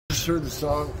Just heard the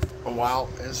song a while.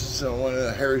 This is one of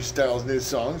the Harry Styles' new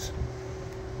songs.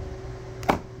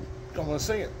 Don't want to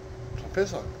sing it. So I'll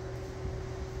piss on it.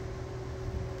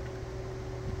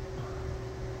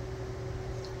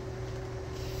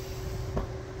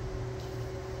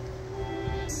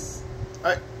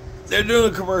 Alright, they're doing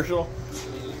a commercial.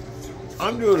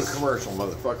 I'm doing a commercial,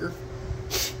 motherfucker.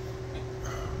 It's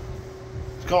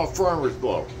called Farmer's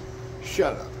Blow.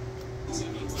 Shut up.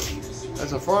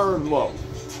 That's a Farmer's Blow.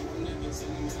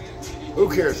 Who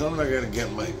cares? I'm not going to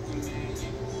get my...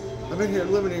 I've been here,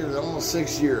 living here almost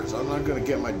 6 years. I'm not going to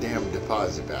get my damn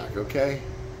deposit back, okay?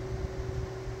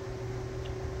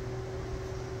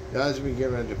 Guys, we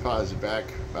giving a deposit back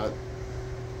about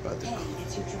the...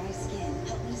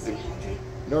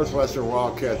 Northwestern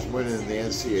Wildcats winning the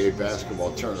NCAA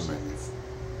basketball tournament.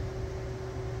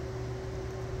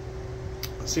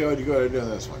 Let's see how you go to do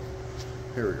this one.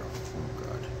 Here we go. Oh,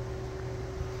 God.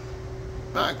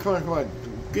 All right, come on.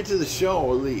 Get to the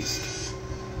show, at least.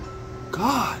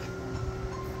 God.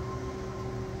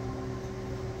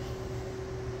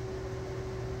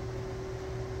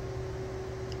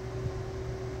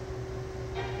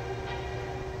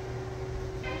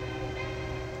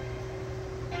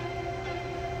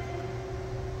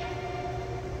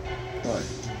 Right.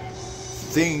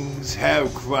 Things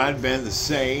have quite been the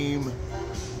same.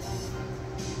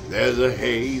 There's a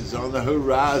haze on the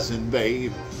horizon,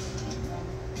 babe.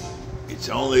 It's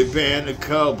only been a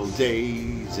couple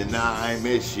days and I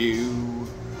miss you.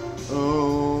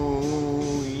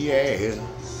 Oh, yeah.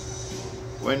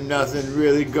 When nothing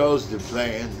really goes to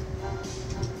plan.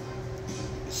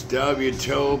 Stub your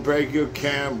toe, break your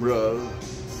camera.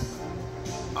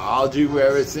 I'll do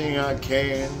everything I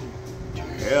can to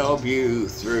help you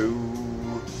through.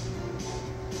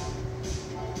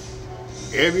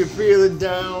 If you're feeling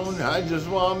down, I just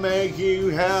want to make you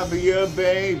happier,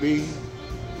 baby.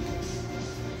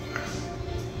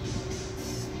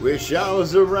 Wish I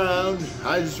was around,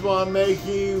 I just want to make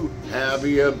you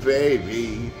happier,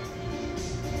 baby.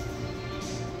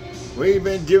 We've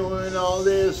been doing all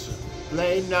this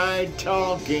late night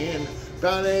talking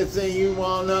about anything you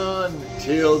want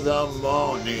until the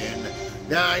morning.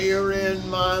 Now you're in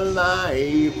my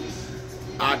life,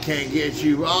 I can't get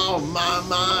you off my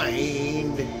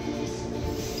mind.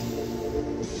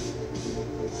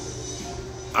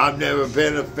 I've never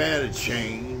been a fan of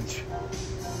change,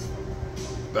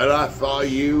 but I follow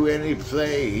you any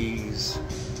place.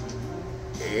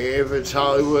 If it's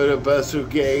Hollywood or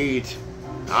Bustlegate,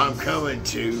 I'm coming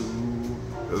too.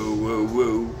 Ooh, ooh,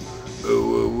 ooh, ooh,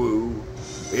 ooh, ooh.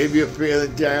 If you're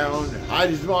feeling down, I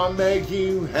just want to make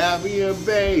you happier,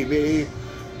 baby.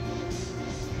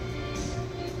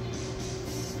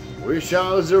 Wish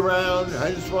I was around,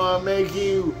 I just want to make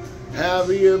you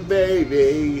happier,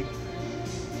 baby.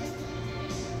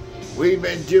 We've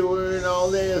been doing all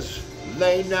this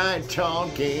late night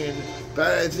talking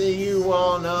about anything you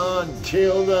want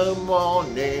until the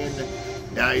morning.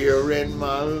 Now you're in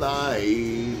my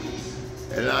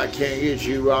life, and I can't get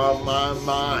you off my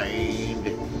mind.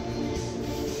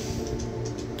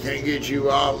 Can't get you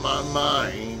off my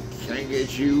mind. Can't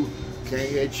get you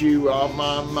off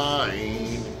my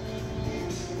mind.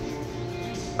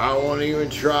 I won't even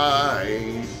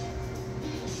try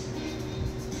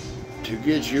to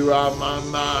get you off my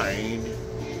mind.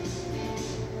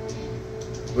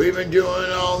 We've been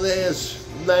doing all this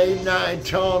late night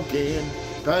talking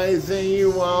about anything you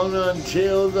want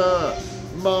until the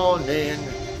morning.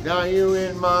 Now you're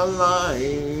in my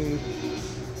life,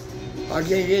 I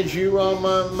can't get you off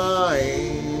my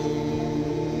mind.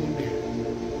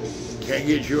 Can't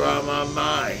get you off my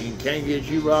mind. Can't get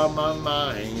you off my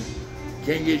mind.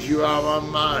 Can't get you off my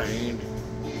mind.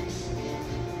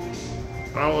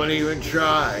 I won't even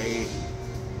try.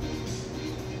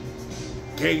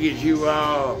 Can't get you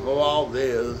off of all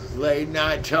this late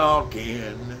night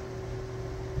talking.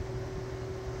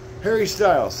 Harry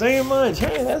Styles, same much.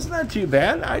 Hey, that's not too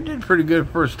bad. I did pretty good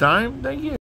first time. Thank you.